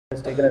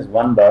taken as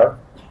 1 bar,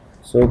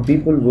 so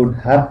people would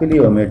happily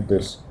omit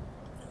this.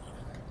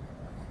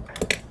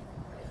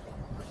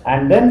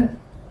 And then,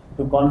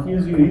 to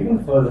confuse you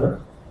even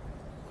further,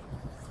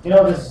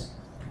 this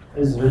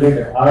is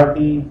related.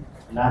 RT,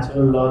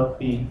 natural log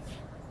P,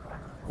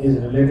 is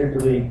related to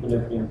the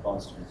equilibrium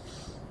constant.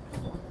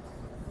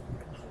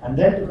 And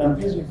then to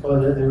confuse you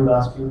further, they would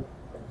ask you,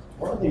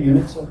 what are the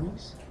units of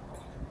these?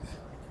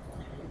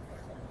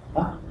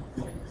 Huh?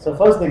 So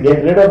first they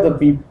get rid of the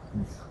P,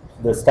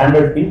 the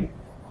standard P,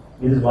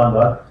 this is 1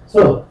 bar.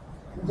 So,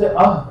 they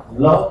are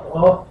log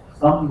of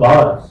some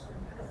bars.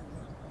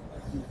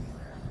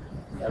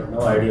 I have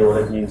no idea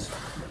what it means.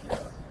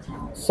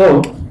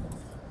 So,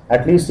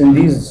 at least in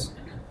these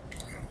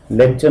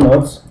lecture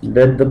notes,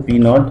 let the P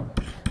naught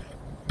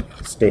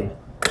stay.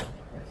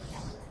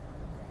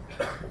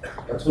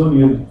 But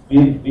soon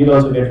we'll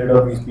also get rid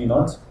of these P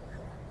naughts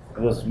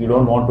because we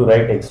don't want to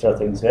write extra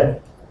things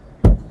here.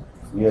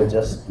 We are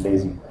just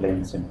lazy, plain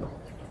and simple.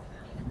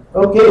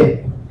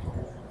 Okay.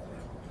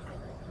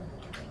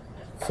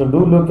 So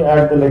do look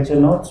at the lecture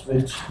notes,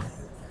 which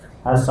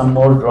has some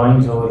more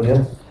drawings over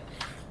here.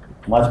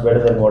 Much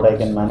better than what I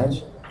can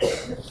manage.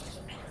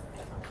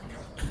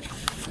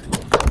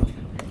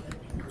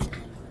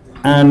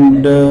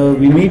 And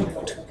we meet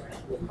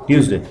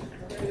Tuesday.